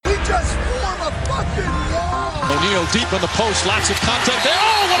O'Neal deep in the post, lots of contact there.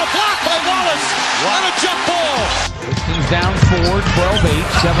 Oh, what a block by Wallace! And a jump ball! Pistons down 4, 12-8,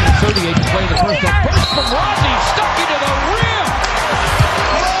 7:38 to play in the first. A burst from Rodney, stuck into the rim!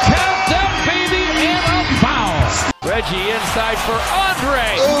 Count them, baby, and a foul! Reggie inside for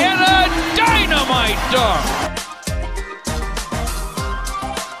Andre, and a dynamite dunk!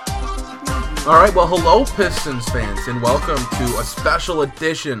 All right, well, hello, Pistons fans, and welcome to a special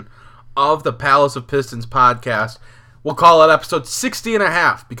edition of the Palace of Pistons podcast. We'll call it episode 60 and a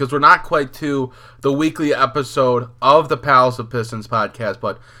half because we're not quite to the weekly episode of the Palace of Pistons podcast,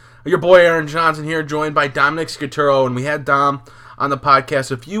 but your boy Aaron Johnson here, joined by Dominic Scaturo, and we had Dom on the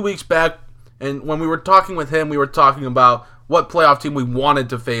podcast a few weeks back, and when we were talking with him, we were talking about what playoff team we wanted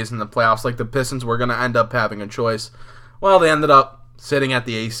to face in the playoffs, like the Pistons were going to end up having a choice. Well, they ended up sitting at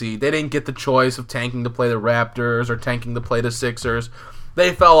the AC. They didn't get the choice of tanking to play the Raptors or tanking to play the Sixers.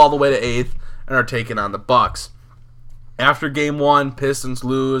 They fell all the way to 8th and are taking on the Bucks. After Game 1, Pistons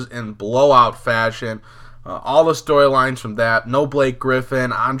lose in blowout fashion. All the storylines from that. No Blake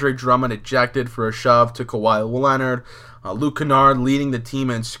Griffin. Andre Drummond ejected for a shove to Kawhi Leonard. Luke Kennard leading the team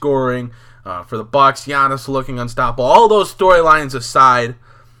in scoring. For the Bucks, Giannis looking unstoppable. All those storylines aside,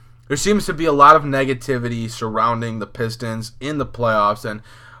 there seems to be a lot of negativity surrounding the Pistons in the playoffs, and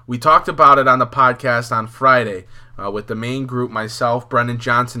we talked about it on the podcast on Friday with the main group, myself, Brendan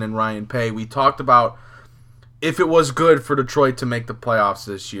Johnson, and Ryan Paye. We talked about if it was good for Detroit to make the playoffs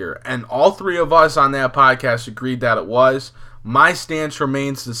this year, and all three of us on that podcast agreed that it was. My stance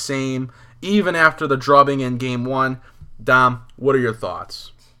remains the same, even after the drubbing in Game 1. Dom, what are your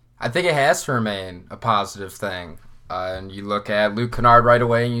thoughts? I think it has to remain a positive thing. And you look at Luke Kennard right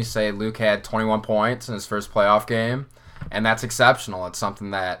away and you say Luke had 21 points in his first playoff game, and that's exceptional. It's something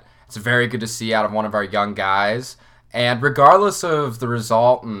that it's very good to see out of one of our young guys. And regardless of the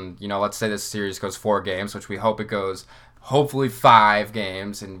result, and let's say this series goes 4 games, which we hope it goes hopefully 5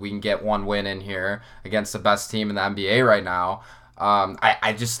 games, and we can get one win in here against the best team in the NBA right now.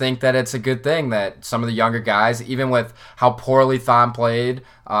 I just think that it's a good thing that some of the younger guys, even with how poorly Thon played,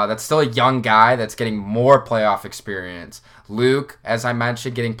 that's still a young guy that's getting more playoff experience. Luke, as I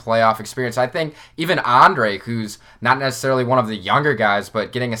mentioned, getting playoff experience. I think even Andre, who's not necessarily one of the younger guys,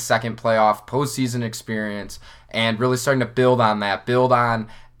 but getting a second playoff postseason experience and really starting to build on that, build on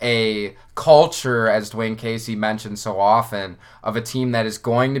a culture, as Dwayne Casey mentioned so often, of a team that is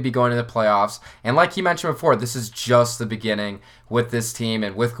going to be going to the playoffs. And like he mentioned before, this is just the beginning with this team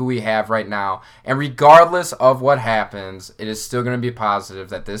and with who we have right now. And regardless of what happens, it is still going to be positive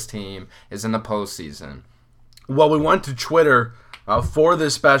that this team is in the postseason. Well, we went to Twitter for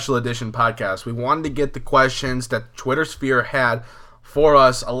this special edition podcast. We wanted to get the questions that Twitter Sphere had for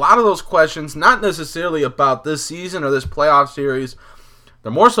us. A lot of those questions, not necessarily about this season or this playoff series.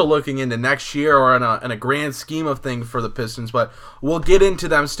 They're more so looking into next year or in a grand scheme of things for the Pistons, but we'll get into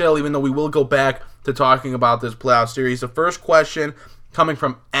them still, even though we will go back to talking about this playoff series. The first question coming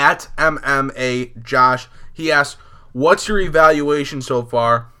from @MMA Josh. He asks, what's your evaluation so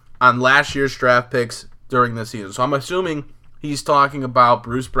far on last year's draft picks during the season? So I'm assuming he's talking about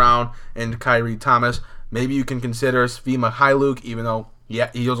Bruce Brown and Kyrie Thomas. Maybe you can consider Svi Mykhailiuk, even though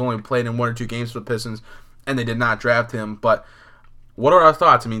he was only played in 1 or 2 games for the Pistons, and they did not draft him, but what are our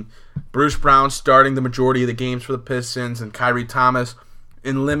thoughts? I mean, Bruce Brown starting the majority of the games for the Pistons and Kyrie Thomas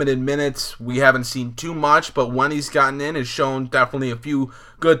in limited minutes. We haven't seen too much, but when he's gotten in, has shown definitely a few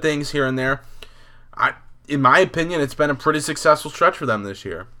good things here and there. In my opinion, it's been a pretty successful stretch for them this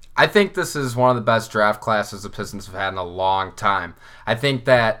year. I think this is one of the best draft classes the Pistons have had in a long time. I think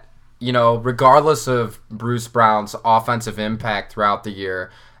that, regardless of Bruce Brown's offensive impact throughout the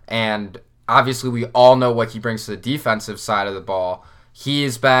year, and obviously we all know what he brings to the defensive side of the ball,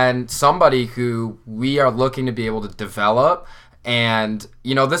 he's been somebody who we are looking to be able to develop. And,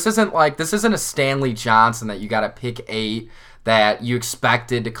 this isn't a Stanley Johnson that you got to pick 8 that you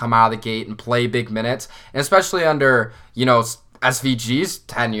expected to come out of the gate and play big minutes. And especially under, SVG's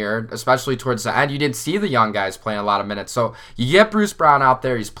tenure, especially towards the end, you didn't see the young guys playing a lot of minutes. So you get Bruce Brown out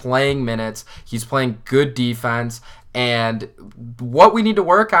there, he's playing minutes, he's playing good defense, and what we need to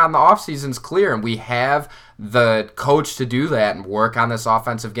work on in the offseason is clear, and we have the coach to do that and work on this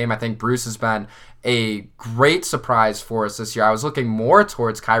offensive game. I think Bruce has been a great surprise for us this year. I was looking more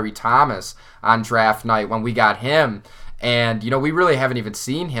towards Kyrie Thomas on draft night when we got him, and we really haven't even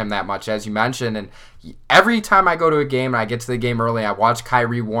seen him that much, as you mentioned. And every time I go to a game and I get to the game early, I watch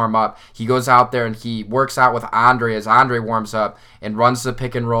Kyrie warm up. He goes out there and he works out with Andre as Andre warms up and runs the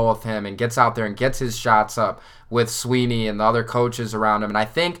pick and roll with him and gets out there and gets his shots up with Sweeney and the other coaches around him. And I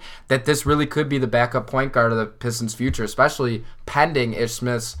think that this really could be the backup point guard of the Pistons' future, especially pending Ish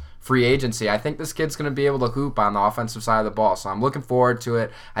Smith's free agency. I think this kid's going to be able to hoop on the offensive side of the ball, so I'm looking forward to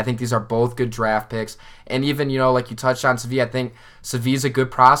it. I think these are both good draft picks. And even, like you touched on Svi, I think Svi's a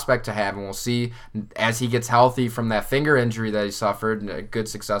good prospect to have, and we'll see as he gets healthy from that finger injury that he suffered, a good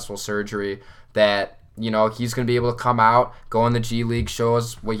successful surgery, that he's going to be able to come out, go in the G League, show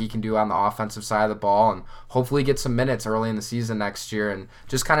us what he can do on the offensive side of the ball, and hopefully get some minutes early in the season next year and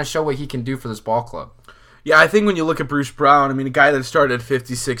just kind of show what he can do for this ball club. Yeah, I think when you look at Bruce Brown, a guy that started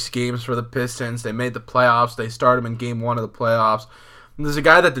 56 games for the Pistons, they made the playoffs, they started him in game 1 of the playoffs. And there's a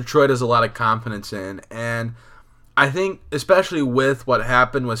guy that Detroit has a lot of confidence in, and I think especially with what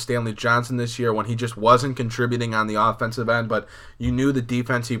happened with Stanley Johnson this year when he just wasn't contributing on the offensive end, but you knew the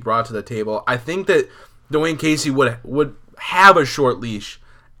defense he brought to the table, I think that Dwayne Casey would have a short leash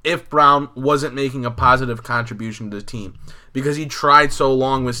if Brown wasn't making a positive contribution to the team, because he tried so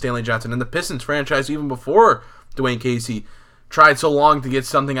long with Stanley Johnson, and the Pistons franchise, even before Dwayne Casey, tried so long to get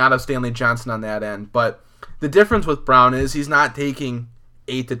something out of Stanley Johnson on that end. But the difference with Brown is he's not taking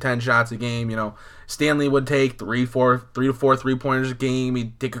 8 to 10 shots a game. Stanley would take 3 to 4 3-pointers a game.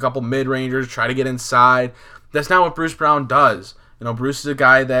 He'd take a couple mid-rangers, try to get inside. That's not what Bruce Brown does. Bruce is a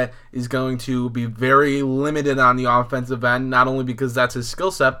guy that is going to be very limited on the offensive end, not only because that's his skill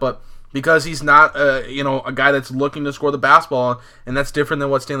set, but because he's not a guy that's looking to score the basketball, and that's different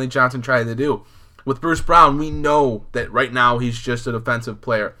than what Stanley Johnson tried to do. With Bruce Brown, we know that right now he's just a defensive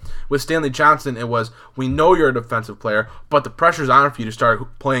player. With Stanley Johnson, it was, we know you're a defensive player, but the pressure's on for you to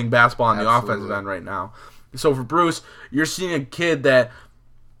start playing basketball on the offensive end right now. So for Bruce, you're seeing a kid that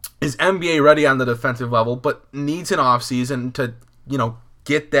is NBA ready on the defensive level, but needs an offseason to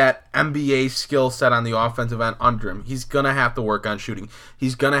get that NBA skill set on the offensive end under him. He's going to have to work on shooting.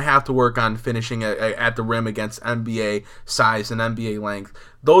 He's going to have to work on finishing at the rim against NBA size and NBA length.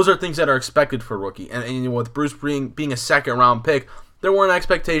 Those are things that are expected for a rookie. And with Bruce being a second-round pick, there weren't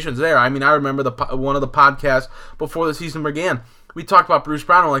expectations there. I remember one of the podcasts before the season began, we talked about Bruce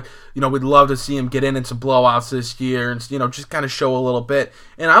Brown, and we'd love to see him get in some blowouts this year and, just kind of show a little bit.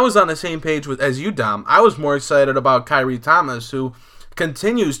 And I was on the same page as you, Dom. I was more excited about Kyrie Thomas, who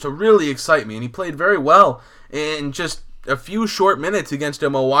continues to really excite me, and he played very well in just a few short minutes against the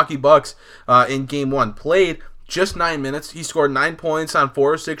Milwaukee Bucks in Game 1. Played just 9 minutes. He scored 9 points on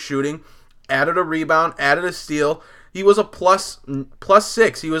 4 of 6 shooting, added a rebound, added a steal. He was a plus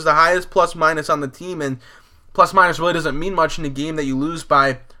 6. He was the highest plus-minus on the team, and plus-minus really doesn't mean much in a game that you lose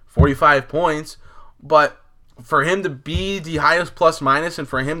by 45 points, but for him to be the highest plus-minus and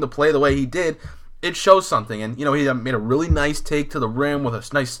for him to play the way he did, it shows something. And, he made a really nice take to the rim with a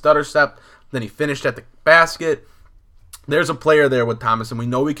nice stutter step. Then he finished at the basket. There's a player there with Thomas, and we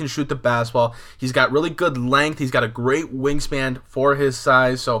know he can shoot the basketball. He's got really good length. He's got a great wingspan for his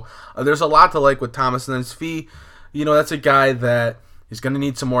size. So there's a lot to like with Thomas. And then Svi, that's a guy that is going to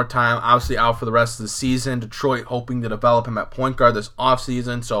need some more time. Obviously out for the rest of the season. Detroit hoping to develop him at point guard this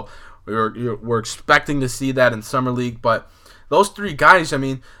offseason. So we're expecting to see that in Summer League. But those 3 guys,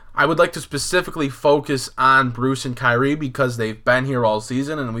 I would like to specifically focus on Bruce and Kyrie because they've been here all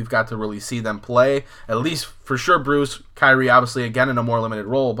season and we've got to really see them play. At least for sure Bruce, Kyrie obviously again in a more limited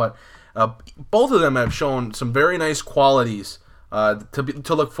role, but both of them have shown some very nice qualities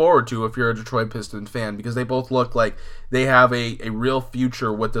to look forward to if you're a Detroit Pistons fan, because they both look like they have a real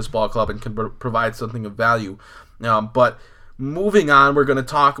future with this ball club and can provide something of value. But moving on, we got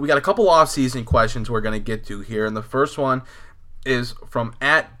a couple off-season questions we're going to get to here, and the first one is from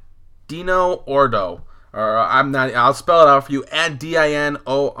 @Dino Ordo, I'll spell it out for you,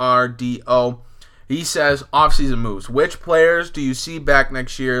 @DINORDO. He says, off-season moves. Which players do you see back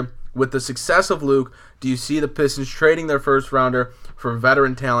next year? With the success of Luke, do you see the Pistons trading their first rounder for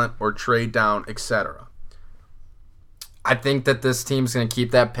veteran talent or trade down, etc.? I think that this team's going to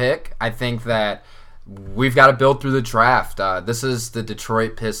keep that pick. I think that we've got to build through the draft. This is the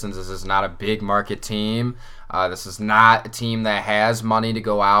Detroit Pistons. This is not a big market team. This is not a team that has money to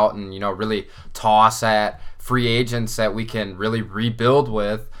go out and really toss at free agents that we can really rebuild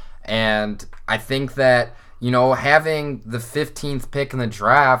with. And I think that having the 15th pick in the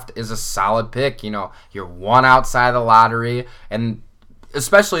draft is a solid pick. You're one outside the lottery, and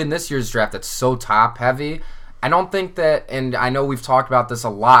especially in this year's draft that's so top heavy. I don't think that, and I know we've talked about this a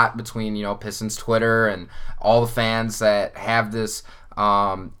lot between Pistons Twitter and all the fans that have this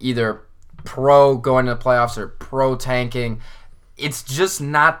either pro going to the playoffs or pro tanking. It's just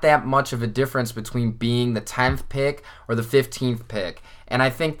not that much of a difference between being the 10th pick or the 15th pick. And I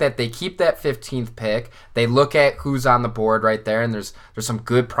think that they keep that 15th pick. They look at who's on the board right there, and there's some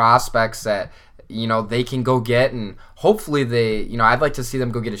good prospects that they can go get, and hopefully I'd like to see them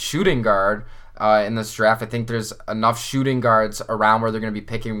go get a shooting guard in this draft. I think there's enough shooting guards around where they're going to be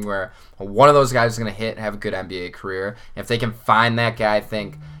picking where one of those guys is going to hit and have a good NBA career. And if they can find that guy, I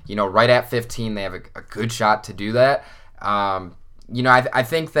think, right at 15, they have a good shot to do that. I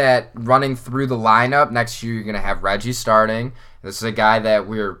think that running through the lineup next year, you're going to have Reggie starting. This is a guy that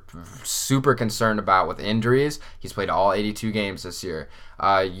we're super concerned about with injuries. He's played all 82 games this year.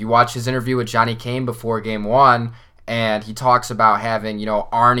 You watch his interview with Johnny Kane before Game 1, and he talks about having,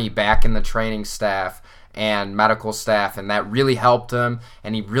 Arnie back in the training staff and medical staff, and that really helped him,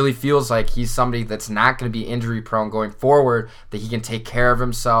 and he really feels like he's somebody that's not going to be injury prone going forward, that he can take care of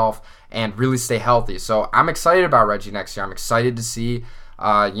himself and really stay healthy. So I'm excited about Reggie next year. I'm excited to see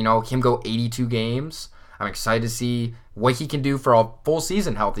him go 82 games. I'm excited to see what he can do for a full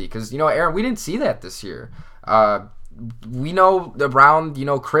season healthy, because Aaron, we didn't see that this year. We know around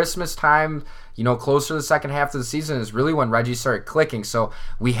Christmas time, closer to the second half of the season is really when Reggie started clicking. So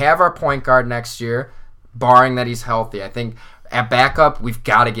we have our point guard next year, barring that he's healthy. I think at backup, we've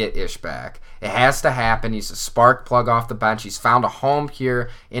got to get Ish back. It has to happen. He's a spark plug off the bench. He's found a home here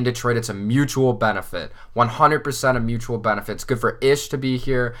in Detroit. It's a mutual benefit, 100% a mutual benefit. It's good for Ish to be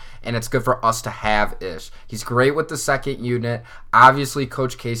here, and it's good for us to have Ish. He's great with the second unit. Obviously,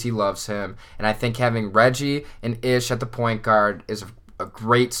 Coach Casey loves him, and I think having Reggie and Ish at the point guard is a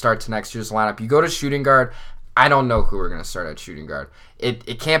great start to next year's lineup. You go to shooting guard, I don't know who we're going to start at shooting guard.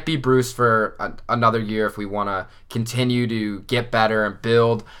 It can't be Bruce for another year if we want to continue to get better and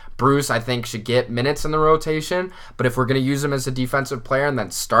build. Bruce, I think, should get minutes in the rotation, but if we're going to use him as a defensive player and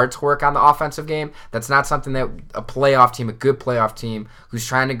then start to work on the offensive game, that's not something that a playoff team, a good playoff team, who's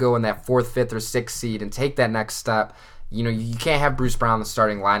trying to go in that 4th, 5th, or 6th seed and take that next step, you can't have Bruce Brown in the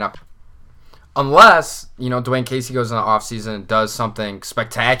starting lineup. Unless, Dwayne Casey goes in the offseason and does something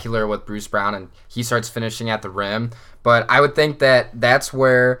spectacular with Bruce Brown and he starts finishing at the rim. But I would think that that's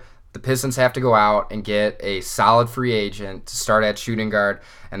where the Pistons have to go out and get a solid free agent to start at shooting guard.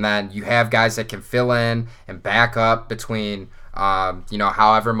 And then you have guys that can fill in and back up between,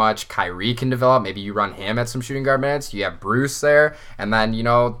 however much Kyrie can develop. Maybe you run him at some shooting guard minutes. You have Bruce there. And then,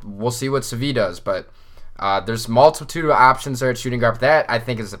 we'll see what Savi does. But there's multitude of options there at shooting guard. But that, I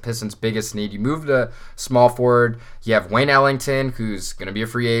think, is the Pistons' biggest need. You move to small forward. You have Wayne Ellington, who's going to be a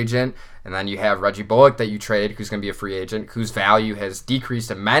free agent. And then you have Reggie Bullock that you traded, who's going to be a free agent, whose value has decreased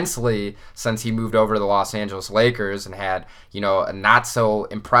immensely since he moved over to the Los Angeles Lakers and had, a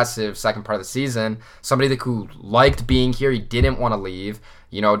not-so-impressive second part of the season. Somebody who liked being here. He didn't want to leave.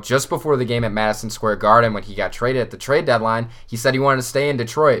 Just before the game at Madison Square Garden when he got traded at the trade deadline, he said he wanted to stay in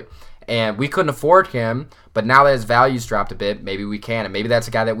Detroit. And we couldn't afford him, but now that his value's dropped a bit, maybe we can. And maybe that's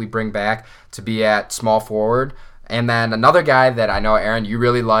a guy that we bring back to be at small forward. And then another guy that I know, Aaron, you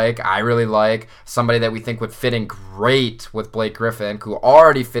really like, I really like, somebody that we think would fit in great with Blake Griffin, who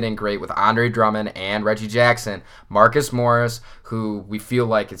already fit in great with Andre Drummond and Reggie Jackson, Marcus Morris, who we feel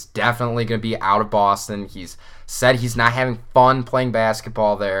like is definitely going to be out of Boston. He's said he's not having fun playing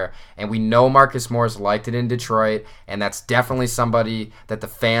basketball there, and we know Marcus Morris liked it in Detroit, and that's definitely somebody that the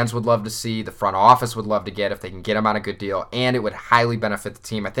fans would love to see, the front office would love to get if they can get him on a good deal, and it would highly benefit the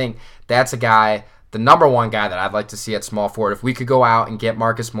team. I think that's a guy, the number one guy that I'd like to see at small forward. If we could go out and get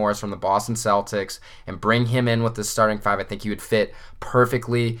Marcus Morris from the Boston Celtics and bring him in with the starting five, I think he would fit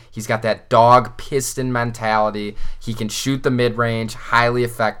perfectly. He's got that dog piston mentality. He can shoot the mid-range, highly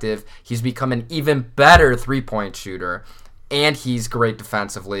effective. He's become an even better three-point shooter, and he's great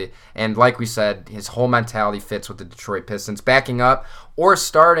defensively. And like we said, his whole mentality fits with the Detroit Pistons. Backing up or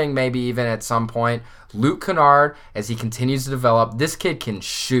starting maybe even at some point, Luke Kennard, as he continues to develop, this kid can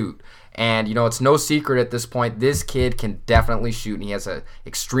shoot. And, it's no secret at this point, this kid can definitely shoot, and he has an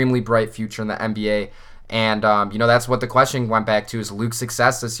extremely bright future in the NBA. And, that's what the question went back to, is Luke's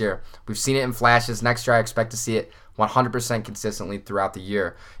success this year. We've seen it in flashes. Next year, I expect to see it 100% consistently throughout the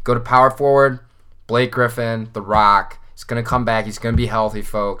year. Go to power forward, Blake Griffin, The Rock. He's going to come back. He's going to be healthy,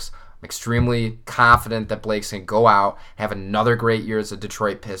 folks. I'm extremely confident that Blake's going to go out and have another great year as a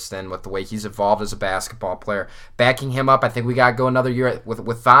Detroit Piston with the way he's evolved as a basketball player. Backing him up, I think we got to go another year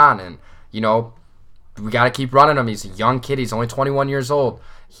with Thon, and, we got to keep running him. He's a young kid. He's only 21 years old.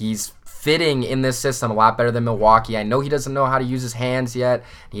 He's fitting in this system a lot better than Milwaukee. I know he doesn't know how to use his hands yet.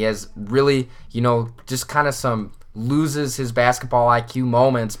 He has really, just kind of loses his basketball IQ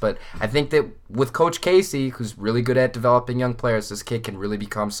moments, but I think that with Coach Casey, who's really good at developing young players, this kid can really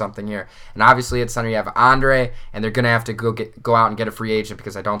become something here. And obviously at center you have Andre, and they're going to have to go out and get a free agent,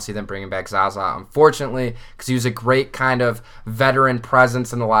 because I don't see them bringing back Zaza, unfortunately, because he was a great kind of veteran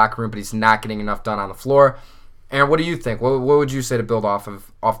presence in the locker room, but he's not getting enough done on the floor. Aaron, what do you think? What would you say to build off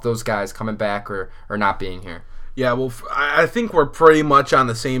those guys coming back or not being here? Yeah, well, I think we're pretty much on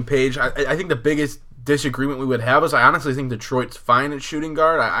the same page. I think the biggest disagreement we would have is I honestly think Detroit's fine at shooting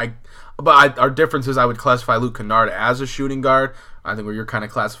guard. Our difference is I would classify Luke Kennard as a shooting guard. I think where you're kind of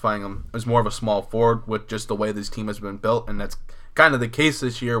classifying him as more of a small forward with just the way this team has been built, and that's kind of the case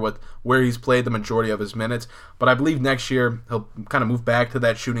this year with where he's played the majority of his minutes. But I believe next year he'll kind of move back to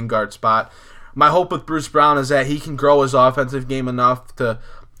that shooting guard spot. My hope with Bruce Brown is that he can grow his offensive game enough to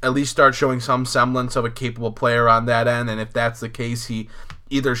at least start showing some semblance of a capable player on that end, and if that's the case, he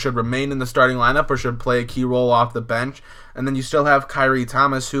either should remain in the starting lineup or should play a key role off the bench. And then you still have Kyrie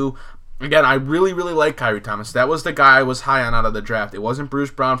Thomas, who, again, I really, really like Kyrie Thomas. That was the guy I was high on out of the draft. It wasn't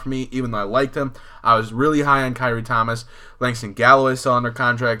Bruce Brown for me, even though I liked him. I was really high on Kyrie Thomas. Langston Galloway still under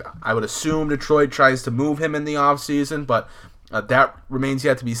contract. I would assume Detroit tries to move him in the offseason, but that remains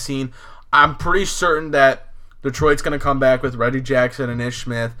yet to be seen. I'm pretty certain that Detroit's going to come back with Reggie Jackson and Ish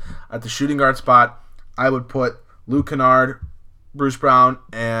Smith at the shooting guard spot. I would put Luke Kennard, Bruce Brown,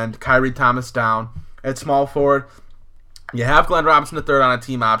 and Kyrie Thomas down. At small forward, you have Glenn Robinson III on a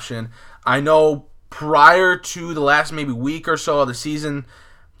team option. I know prior to the last maybe week or so of the season,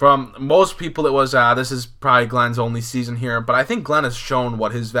 from most people it was, this is probably Glenn's only season here, but I think Glenn has shown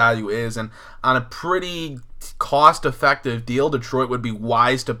what his value is, and on a pretty cost-effective deal, Detroit would be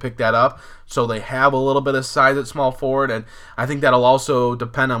wise to pick that up, so they have a little bit of size at small forward, and I think that'll also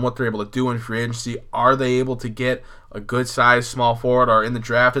depend on what they're able to do in free agency. Are they able to get a good size small forward, or in the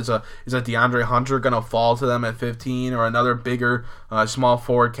draft is a DeAndre Hunter going to fall to them at 15, or another bigger small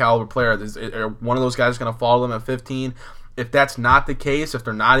forward caliber player? Is one of those guys going to fall to them at 15? If that's not the case, if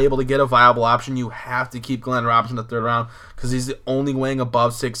they're not able to get a viable option, you have to keep Glenn Robinson the third round because he's the only wing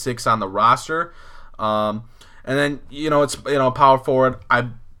above 6'6" on the roster. And then, it's power forward. I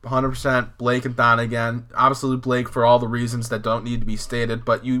 100% Blake and Don again. Obviously Blake for all the reasons that don't need to be stated,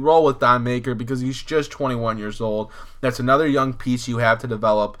 but you roll with Don Maker because he's just 21 years old. That's another young piece you have to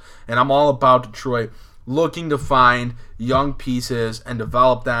develop, and I'm all about Detroit looking to find young pieces and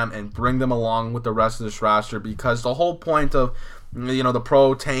develop them and bring them along with the rest of this roster, because the whole point of the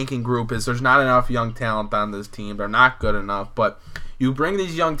pro tanking group is there's not enough young talent on this team. They're not good enough, but you bring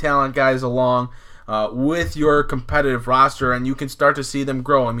these young talent guys along with your competitive roster, and you can start to see them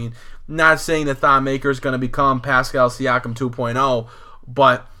grow. I mean, not saying that Thon Maker is going to become Pascal Siakam 2.0,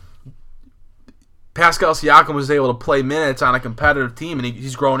 but Pascal Siakam was able to play minutes on a competitive team, and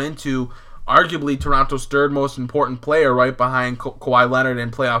he's grown into arguably Toronto's third most important player, right behind Kawhi Leonard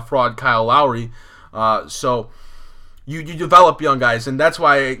and playoff fraud Kyle Lowry. So you develop young guys, and that's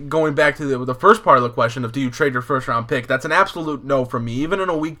why, going back to the first part of the question of do you trade your first round pick, that's an absolute no from me. Even in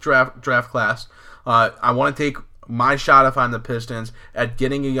a weak draft class, I want to take my shot if I'm the Pistons at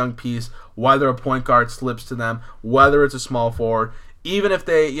getting a young piece, whether a point guard slips to them, whether it's a small forward. Even if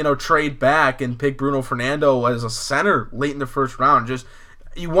they trade back and pick Bruno Fernando as a center late in the first round,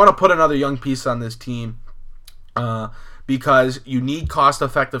 you want to put another young piece on this team because you need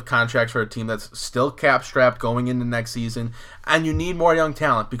cost-effective contracts for a team that's still cap-strapped going into next season, and you need more young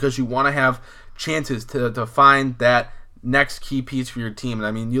talent because you want to have chances to find that next key piece for your team. And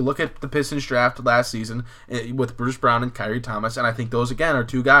I mean, you look at the Pistons draft last season with Bruce Brown and Kyrie Thomas, and I think those, again, are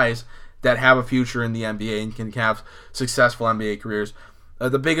two guys that have a future in the NBA and can have successful NBA careers.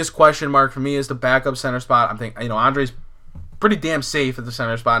 The biggest question mark for me is the backup center spot. I'm thinking, Andre's pretty damn safe at the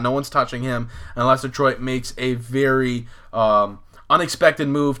center spot. No one's touching him unless Detroit makes a very unexpected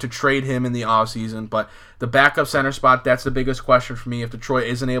move to trade him in the offseason. But the backup center spot, that's the biggest question for me. If Detroit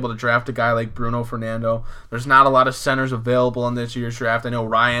isn't able to draft a guy like Bruno Fernando, there's not a lot of centers available in this year's draft. I know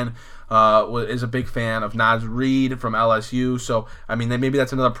Ryan is a big fan of Naz Reid from LSU, so I mean, maybe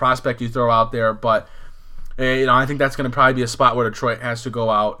that's another prospect you throw out there, but I think that's going to probably be a spot where Detroit has to go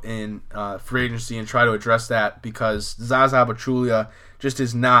out in free agency and try to address that, because Zaza Pachulia just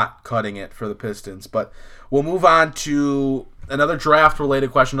is not cutting it for the Pistons. But we'll move on to another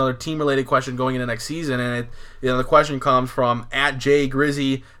draft-related question, another team-related question going into next season, and the question comes from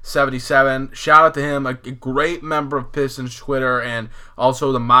 @JGrizzy77. Shout out to him, a great member of Pistons Twitter and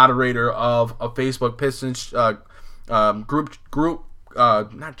also the moderator of a Facebook Pistons group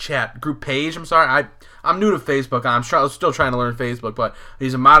page. I'm sorry, I'm new to Facebook. I'm still trying to learn Facebook, but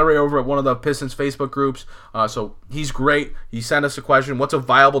he's a moderator over at one of the Pistons Facebook groups. So he's great. He sent us a question: what's a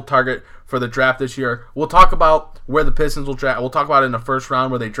viable target for the draft this year? We'll talk about where the Pistons will draft. We'll talk about it in the first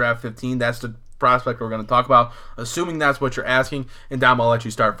round where they draft 15. That's the prospect we're going to talk about, assuming that's what you're asking. And Dom, I'll let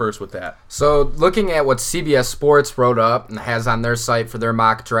you start first with that. So looking at what CBS Sports wrote up and has on their site for their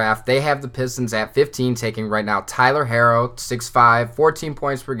mock draft, they have the Pistons at 15 taking right now Tyler Herro, 6'5", 14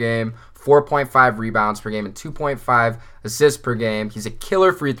 points per game, 4.5 rebounds per game, and 2.5 assists per game. He's a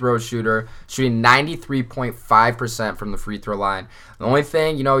killer free throw shooter, shooting 93.5% from the free throw line. The only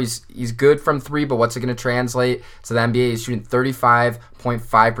thing, he's good from three, but what's it going to translate to the NBA? He's shooting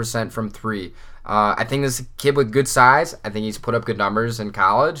 35.5% from three. I think this is a kid with good size. I think he's put up good numbers in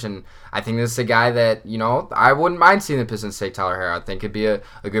college, and I think this is a guy that, I wouldn't mind seeing the Pistons take Tyler Herro. I think it'd be a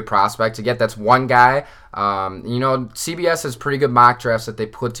good prospect to get. That's one guy. CBS has pretty good mock drafts that they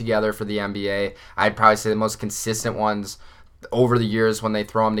put together for the NBA. I'd probably say the most consistent ones over the years when they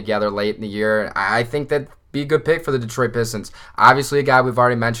throw them together late in the year. I think that'd be a good pick for the Detroit Pistons. Obviously, a guy we've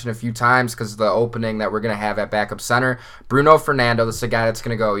already mentioned a few times because of the opening that we're going to have at backup center. Bruno Fernando, this is a guy that's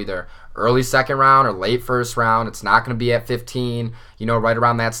going to go either early second round or late first round. It's not going to be at 15, right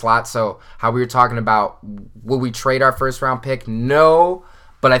around that slot. So how we were talking about, will we trade our first round pick? No,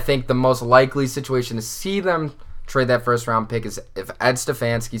 but I think the most likely situation to see them trade that first round pick is if Ed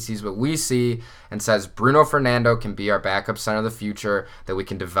Stefanski sees what we see and says Bruno Fernando can be our backup center of the future, that we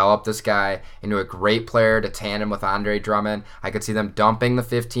can develop this guy into a great player to tandem with Andre Drummond. I could see them dumping the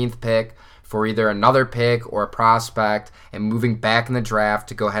 15th pick for either another pick or a prospect and moving back in the draft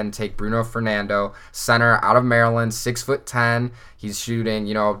to go ahead and take Bruno Fernando, center out of Maryland, 6'10". He's shooting,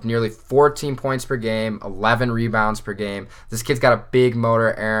 nearly 14 points per game, 11 rebounds per game. This kid's got a big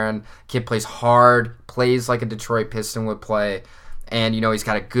motor, Aaron. Kid plays hard, plays like a Detroit Piston would play, and, he's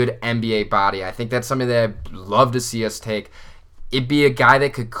got a good NBA body. I think that's something that I'd love to see us take. It'd be a guy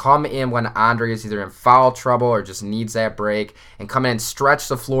that could come in when Andre is either in foul trouble or just needs that break and come in and stretch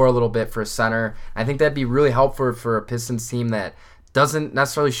the floor a little bit for a center. I think that'd be really helpful for a Pistons team that doesn't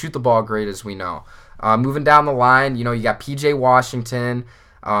necessarily shoot the ball great, as we know. Moving down the line, you got P.J. Washington,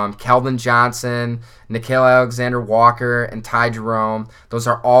 Keldon Johnson, Nickeil Alexander-Walker, and Ty Jerome. Those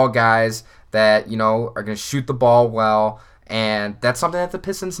are all guys that, are going to shoot the ball well. And that's something that the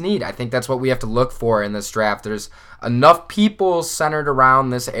Pistons need. I think that's what we have to look for in this draft. There's enough people centered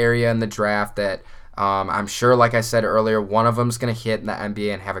around this area in the draft that I'm sure, like I said earlier, one of them is going to hit in the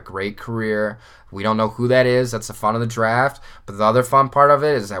NBA and have a great career. We don't know who that is. That's the fun of the draft. But the other fun part of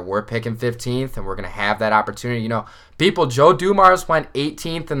it is that we're picking 15th, and we're going to have that opportunity. Joe Dumars went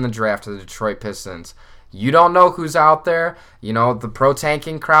 18th in the draft to the Detroit Pistons. You don't know who's out there. The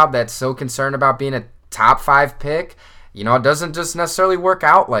pro-tanking crowd that's so concerned about being a top 5 pick, it doesn't just necessarily work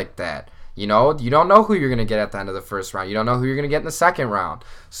out like that. You don't know who you're going to get at the end of the first round. You don't know who you're going to get in the second round.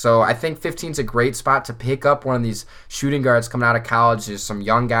 So I think 15 is a great spot to pick up one of these shooting guards coming out of college. There's some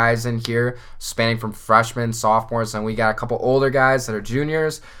young guys in here spanning from freshmen, sophomores, and we got a couple older guys that are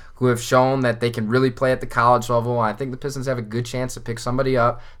juniors who have shown that they can really play at the college level. And I think the Pistons have a good chance to pick somebody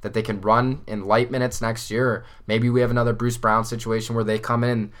up that they can run in light minutes next year. Or maybe we have another Bruce Brown situation where they come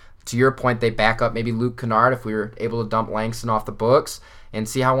in. To your point, they back up maybe Luke Kennard if we were able to dump Langston off the books and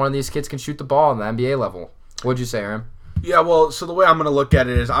see how one of these kids can shoot the ball on the NBA level. What'd you say, Aaron? Yeah, well, so the way I'm going to look at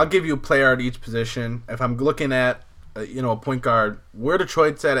it is I'll give you a player at each position. If I'm looking at, a point guard, where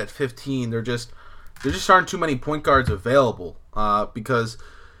Detroit's at 15, there just aren't too many point guards available because,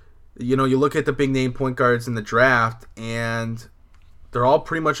 you look at the big name point guards in the draft and they're all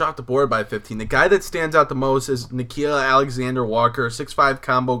pretty much off the board by 15. The guy that stands out the most is Nickeil Alexander-Walker, 6'5"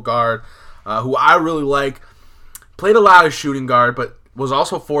 combo guard, who I really like. Played a lot of shooting guard, but was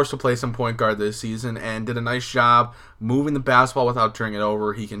also forced to play some point guard this season and did a nice job moving the basketball without turning it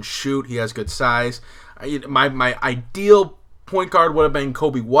over. He can shoot. He has good size. My ideal point guard would have been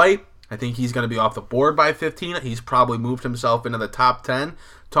Kobe White. I think he's going to be off the board by 15. He's probably moved himself into the top 10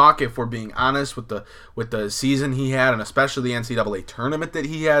 talk, if we're being honest, with the season he had, and especially the NCAA tournament that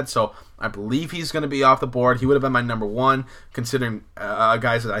he had. So I believe he's going to be off the board. He would have been my number one, considering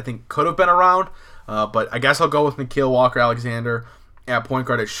guys that I think could have been around. But I guess I'll go with Nickeil Walker-Alexander at point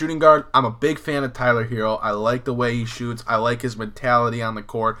guard. At shooting guard, I'm a big fan of Tyler Herro. I like the way he shoots. I like his mentality on the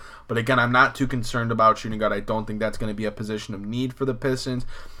court. But again, I'm not too concerned about shooting guard. I don't think that's going to be a position of need for the Pistons.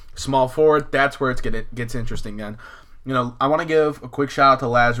 Small forward, that's where it gets interesting then. I want to give a quick shout out to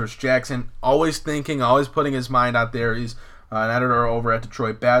Lazarus Jackson. Always putting his mind out there. He's an editor over at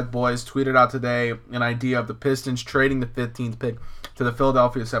Detroit Bad Boys. Tweeted out today an idea of the Pistons trading the 15th pick to the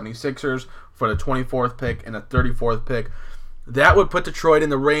Philadelphia 76ers for the 24th pick and the 34th pick. That would put Detroit in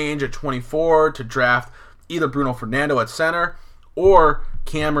the range at 24 to draft either Bruno Fernando at center or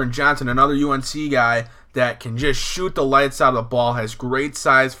Cameron Johnson, another UNC guy that can just shoot the lights out of the ball, has great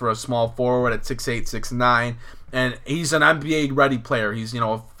size for a small forward at 6'8", 6'9", and he's an NBA-ready player. He's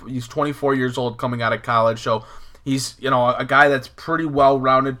 24 years old coming out of college, so he's a guy that's pretty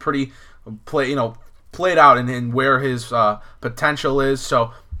well-rounded, pretty played out in where his potential is.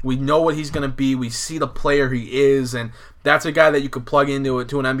 So we know what he's going to be. We see the player he is, and that's a guy that you could plug into an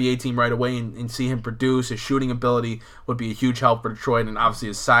NBA team right away and see him produce. His shooting ability would be a huge help for Detroit, and obviously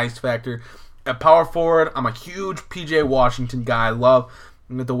his size factor. At power forward, I'm a huge P.J. Washington guy. I love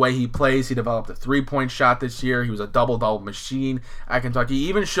the way he plays. He developed a three-point shot this year. He was a double-double machine at Kentucky. He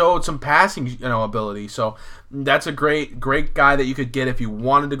even showed some passing ability. So that's a great guy that you could get if you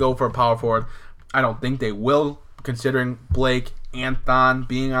wanted to go for a power forward. I don't think they will, considering Blake and Thon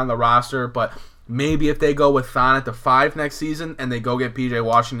being on the roster, but maybe if they go with Thon at the 5 next season and they go get P.J.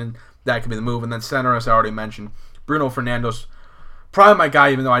 Washington, that could be the move. And then center, as I already mentioned, Bruno Fernando's probably my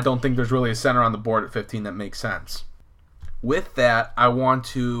guy, even though I don't think there's really a center on the board at 15 that makes sense. With that, I want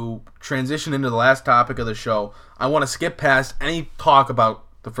to transition into the last topic of the show. I want to skip past any talk about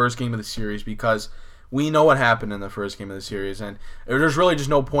the first game of the series because we know what happened in the first game of the series, and there's really just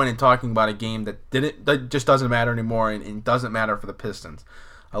no point in talking about a game that just doesn't matter anymore and doesn't matter for the Pistons.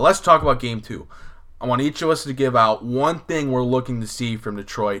 Let's talk about Game 2. I want each of us to give out one thing we're looking to see from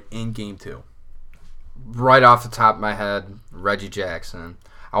Detroit in Game 2. Right off the top of my head, Reggie Jackson.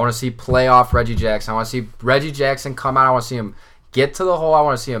 I want to see playoff Reggie Jackson. I want to see Reggie Jackson come out. I want to see him get to the hole. I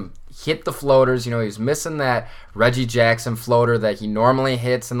want to see him hit the floaters. He's missing that Reggie Jackson floater that he normally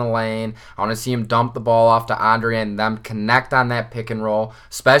hits in the lane. I want to see him dump the ball off to Andre and them connect on that pick and roll,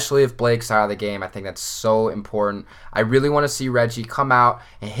 especially if Blake's out of the game. I think that's so important. I really want to see Reggie come out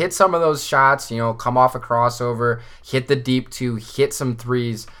and hit some of those shots, come off a crossover, hit the deep two, hit some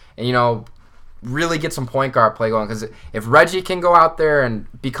threes, and, really get some point guard play going, because if Reggie can go out there and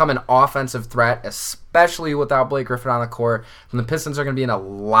become an offensive threat, especially without Blake Griffin on the court, then the Pistons are going to be in a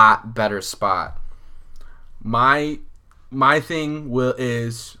lot better spot. My thing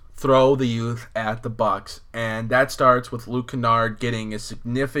is throw the youth at the Bucks, and that starts with Luke Kennard getting a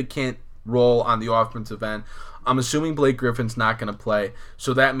significant role on the offensive end. I'm assuming Blake Griffin's not going to play,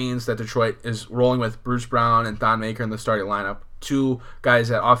 so that means that Detroit is rolling with Bruce Brown and Thon Maker in the starting lineup. Two guys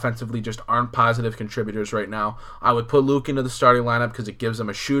that offensively just aren't positive contributors right now. I would put Luke into the starting lineup because it gives him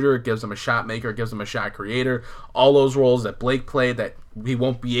a shooter, it gives him a shot maker, it gives him a shot creator. All those roles that Blake played that he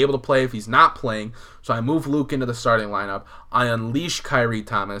won't be able to play if he's not playing. So I move Luke into the starting lineup. I unleash Kyrie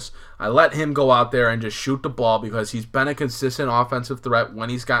Thomas. I let him go out there and just shoot the ball because he's been a consistent offensive threat when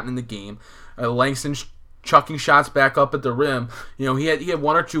he's gotten in the game. Langston chucking shots back up at the rim. He had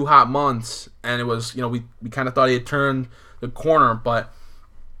one or two hot months, and it was, we kind of thought he had turned the corner, but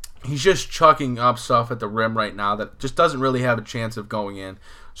he's just chucking up stuff at the rim right now that just doesn't really have a chance of going in.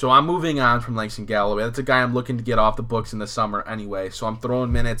 So I'm moving on from Langston Galloway. That's a guy I'm looking to get off the books in the summer anyway. So I'm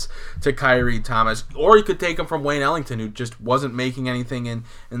throwing minutes to Kyrie Thomas. Or you could take him from Wayne Ellington, who just wasn't making anything in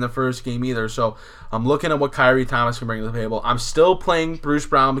the first game either. So I'm looking at what Kyrie Thomas can bring to the table. I'm still playing Bruce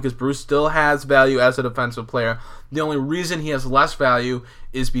Brown because Bruce still has value as a defensive player. The only reason he has less value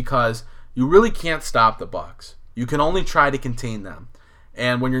is because you really can't stop the Bucks. You can only try to contain them.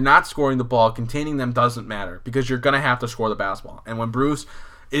 And when you're not scoring the ball, containing them doesn't matter because you're going to have to score the basketball. And when Bruce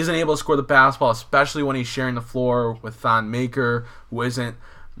isn't able to score the basketball, especially when he's sharing the floor with Thon Maker, who isn't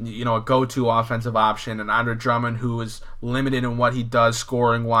a go-to offensive option, and Andre Drummond, who is limited in what he does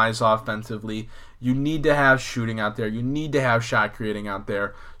scoring-wise offensively, you need to have shooting out there. You need to have shot creating out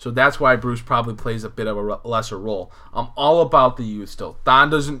there. So that's why Bruce probably plays a bit of a lesser role. I'm all about the youth still.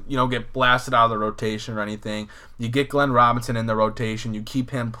 Thon doesn't, get blasted out of the rotation or anything. You get Glenn Robinson in the rotation. You keep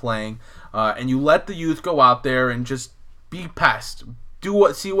him playing. And you let the youth go out there and just be pests.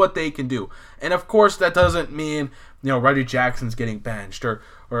 See what they can do. And of course that doesn't mean, Reggie Jackson's getting benched or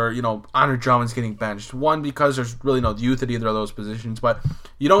Andre Drummond's getting benched. One, because there's really no youth at either of those positions, but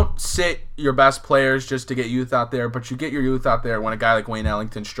you don't sit your best players just to get youth out there, but you get your youth out there when a guy like Wayne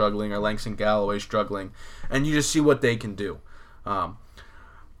Ellington's struggling or Langston Galloway struggling, and you just see what they can do.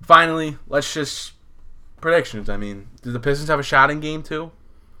 Finally, let's just predictions. I mean, do the Pistons have a shot in Game 2?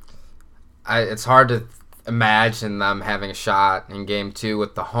 It's hard to imagine them having a shot in Game 2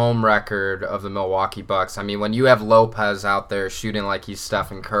 with the home record of the Milwaukee Bucks. I mean, when you have Lopez out there shooting like he's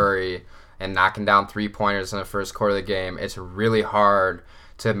Stephen Curry and knocking down three-pointers in the first quarter of the game, it's really hard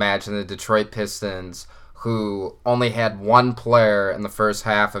to imagine the Detroit Pistons, who only had one player in the first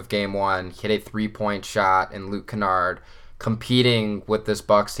half of Game 1 hit a three-point shot in Luke Kennard, competing with this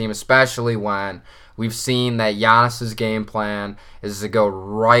Bucks team, especially when we've seen that Giannis's game plan is to go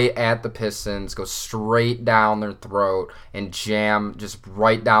right at the Pistons, go straight down their throat, and jam just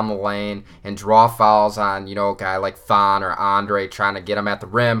right down the lane and draw fouls on, a guy like Thon or Andre trying to get him at the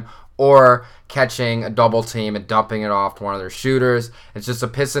rim, or catching a double team and dumping it off to one of their shooters. It's just the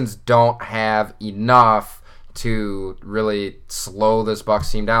Pistons don't have enough to really slow this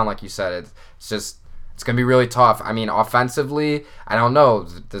Bucks team down, like you said. It's It's going to be really tough. I mean, offensively, I don't know.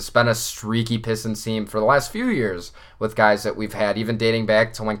 There's been a streaky Pistons team for the last few years with guys that we've had, even dating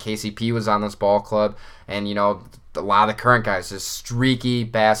back to when KCP was on this ball club. And, you know, a lot of the current guys, this streaky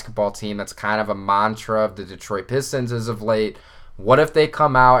basketball team that's kind of a mantra of the Detroit Pistons as of late. What if they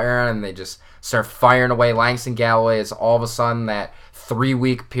come out, Aaron, and they just start firing away? Langston Galloway is all of a sudden that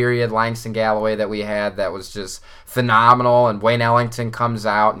 3-week period Langston Galloway that we had that was just phenomenal, and Wayne Ellington comes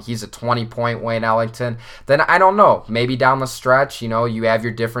out and he's a 20-point Wayne Ellington. Then I don't know. Maybe down the stretch, you know, you have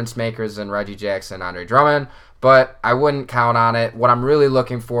your difference makers in Reggie Jackson, Andre Drummond, but I wouldn't count on it. What I'm really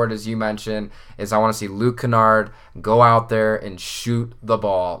looking forward, as you mentioned, is I want to see Luke Kennard go out there and shoot the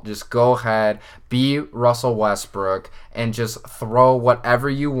ball. Just go ahead, be Russell Westbrook, and just throw whatever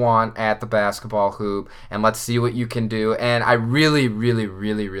you want at the basketball hoop, and let's see what you can do. And I really, really,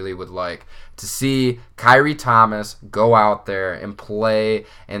 really, really would like to see Kyrie Thomas go out there and play,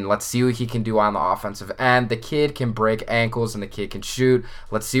 and let's see what he can do on the offensive end. The kid can break ankles and the kid can shoot.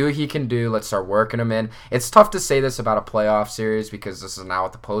 Let's see what he can do. Let's start working him in. It's tough to say this about a playoff series because this is not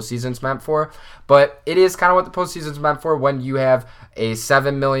what the postseason's meant for, but it is kind of what the postseason's meant for when you have a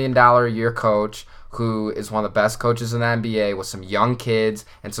 $7 million a year coach who is one of the best coaches in the NBA with some young kids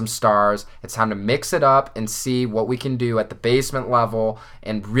and some stars. It's time to mix it up and see what we can do at the basement level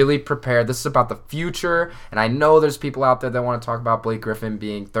and really prepare. This is about the future, and I know there's people out there that want to talk about Blake Griffin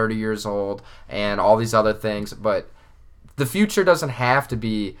being 30 years old and all these other things, but the future doesn't have to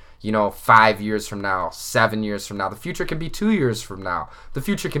be, 5 years from now, 7 years from now. The future can be 2 years from now. The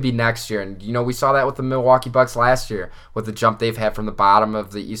future can be next year. And, we saw that with the Milwaukee Bucks last year with the jump they've had from the bottom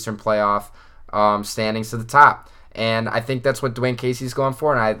of the Eastern playoff standings to the top. And I think that's what Dwayne Casey's going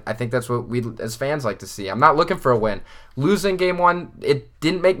for, and I think that's what we as fans like to see. I'm not looking for a win. Losing game one, it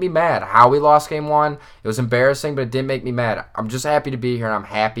didn't make me mad. How we lost game one, it was embarrassing, but it didn't make me mad. I'm just happy to be here, and I'm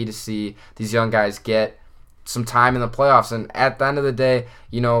happy to see these young guys get some time in the playoffs. And at the end of the day,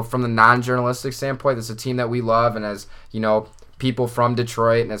 from the non-journalistic standpoint, this is a team that we love, and as, people from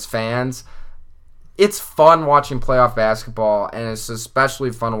Detroit and as fans, it's fun watching playoff basketball, and it's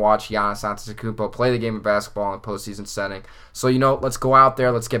especially fun to watch Giannis Antetokounmpo play the game of basketball in a postseason setting. So, let's go out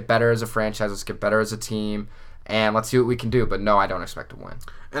there, let's get better as a franchise, let's get better as a team, and let's see what we can do. But no, I don't expect to win.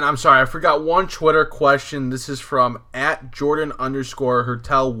 And I'm sorry, I forgot one Twitter question. This is from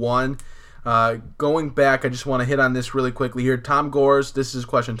 @Jordan_Hertel1. Going back, I just want to hit on this really quickly here. Tom Gores, this is his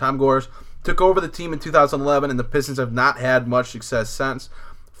question. Tom Gores took over the team in 2011, and the Pistons have not had much success since.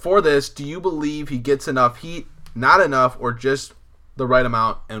 For this, do you believe he gets enough heat, not enough, or just the right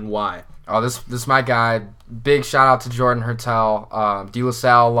amount, and why? Oh, this is my guy. Big shout out to Jordan Hertel, De La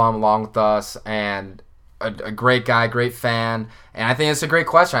Salle alum along with us, and a great guy, great fan. And I think it's a great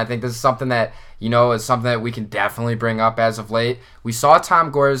question. I think this is something that, is something that we can definitely bring up as of late. We saw Tom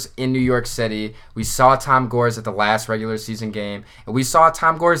Gores in New York City. We saw Tom Gores at the last regular season game. And we saw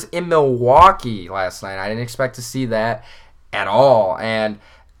Tom Gores in Milwaukee last night. I didn't expect to see that at all. And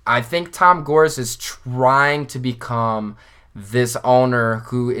I think Tom Gores is trying to become this owner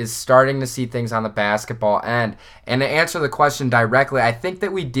who is starting to see things on the basketball end. And to answer the question directly, I think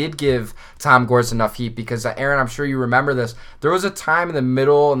that we did give Tom Gores enough heat because, Aaron, I'm sure you remember this. There was a time in the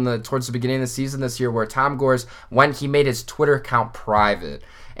middle and towards the beginning of the season this year where Tom Gores, he made his Twitter account private.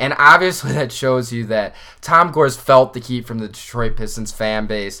 And obviously that shows you that Tom Gores felt the heat from the Detroit Pistons fan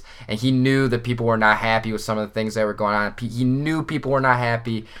base, and he knew that people were not happy with some of the things that were going on. He knew people were not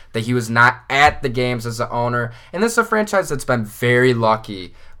happy that he was not at the games as an owner. And this is a franchise that's been very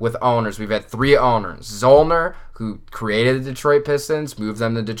lucky with owners. We've had 3 owners. Zollner, who created the Detroit Pistons, moved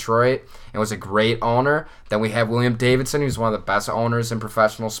them to Detroit, and was a great owner. Then we have William Davidson, who's one of the best owners in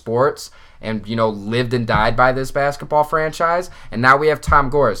professional sports, and, lived and died by this basketball franchise. And now we have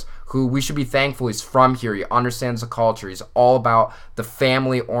Tom Gores, who we should be thankful he's from here. He understands the culture. He's all about the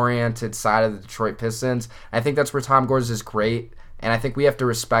family-oriented side of the Detroit Pistons. I think that's where Tom Gores is great. And I think we have to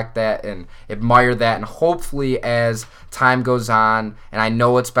respect that and admire that. And hopefully as time goes on, and I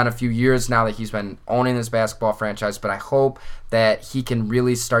know it's been a few years now that he's been owning this basketball franchise, but I hope that he can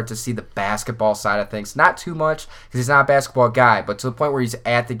really start to see the basketball side of things. Not too much, because he's not a basketball guy, but to the point where he's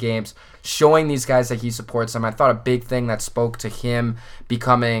at the games, showing these guys that he supports them. I thought a big thing that spoke to him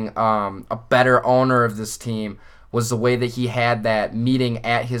becoming a better owner of this team was the way that he had that meeting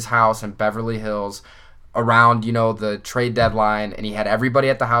at his house in Beverly Hills around, the trade deadline, and he had everybody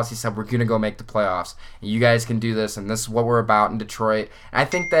at the house. He said, we're going to go make the playoffs, and you guys can do this, and this is what we're about in Detroit. And I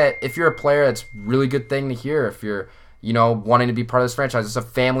think that if you're a player, it's a really good thing to hear if you're, wanting to be part of this franchise. It's a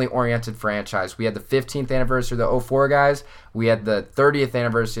family-oriented franchise. We had the 15th anniversary of the 04 guys. We had the 30th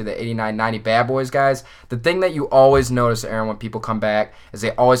anniversary of the 89-90 Bad Boys guys. The thing that you always notice, Aaron, when people come back is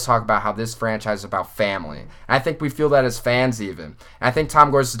they always talk about how this franchise is about family. And I think we feel that as fans even. And I think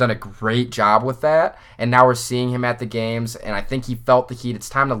Tom Gores has done a great job with that. And now we're seeing him at the games, and I think he felt the heat. It's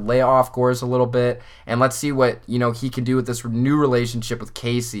time to lay off Gores a little bit, and let's see what he can do with this new relationship with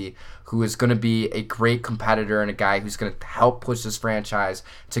Casey, who is going to be a great competitor and a guy who's going to help push this franchise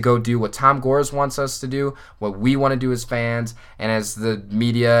to go do what Tom Gores wants us to do, what we want to do as fans and as the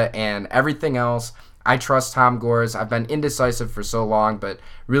media and everything else. I trust Tom Gores. I've been indecisive for so long, but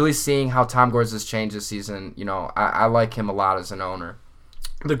really seeing how Tom Gores has changed this season, I like him a lot as an owner.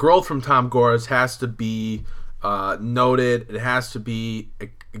 The growth from Tom Gores has to be noted. It has to be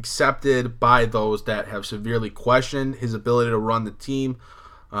accepted by those that have severely questioned his ability to run the team.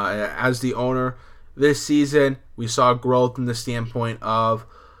 As the owner, this season we saw growth in the standpoint of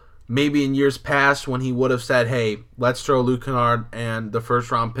maybe in years past when he would have said, hey, let's throw Luke Kennard and the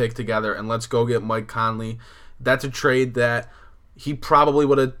first round pick together and let's go get Mike Conley. That's a trade that he probably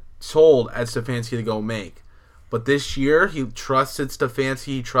would have told Ed Stefanski to go make. But this year he trusted Stefanski,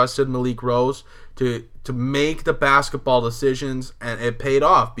 he trusted Malik Rose to make the basketball decisions, and it paid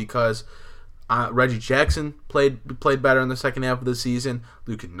off because Reggie Jackson played better in the second half of the season.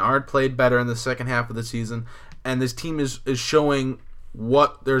 Luke Kennard played better in the second half of the season. And this team is showing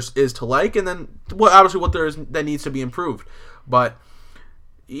what there is to like, and then obviously what there is that needs to be improved. But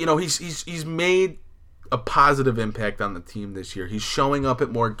he's made a positive impact on the team this year. He's showing up at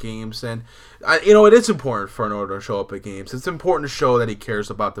more games, and it is important for an owner to show up at games. It's important to show that he cares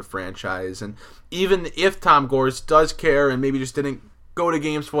about the franchise. And even if Tom Gores does care and maybe just didn't go to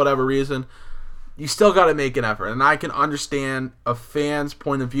games for whatever reason, you still got to make an effort. And I can understand a fan's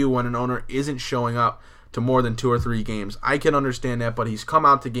point of view when an owner isn't showing up to more than 2 or 3 games. I can understand that, but he's come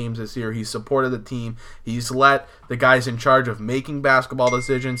out to games this year. He's supported the team. He's let the guys in charge of making basketball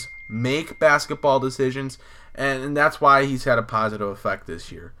decisions make basketball decisions, and that's why he's had a positive effect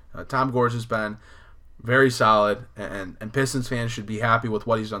this year. Tom Gores has been very solid, and Pistons fans should be happy with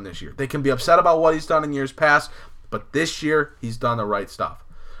what he's done this year. They can be upset about what he's done in years past, but this year he's done the right stuff.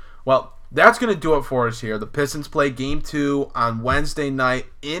 Well, that's going to do it for us here. The Pistons play Game 2 on Wednesday night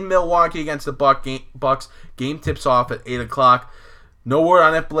in Milwaukee against the Bucks. Game tips off at 8 o'clock. No word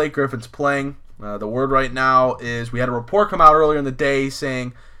on if Blake Griffin's playing. The word right now is we had a report come out earlier in the day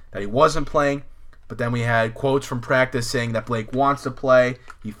saying that he wasn't playing, but then we had quotes from practice saying that Blake wants to play.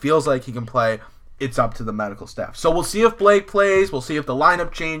 He feels like he can play. It's up to the medical staff. So we'll see if Blake plays. We'll see if the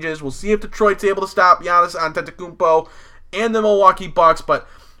lineup changes. We'll see if Detroit's able to stop Giannis Antetokounmpo and the Milwaukee Bucks. But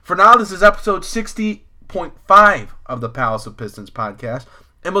for now, this is episode 60.5 of the Palace of Pistons podcast.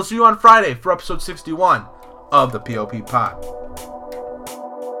 And we'll see you on Friday for episode 61 of the POP Pod.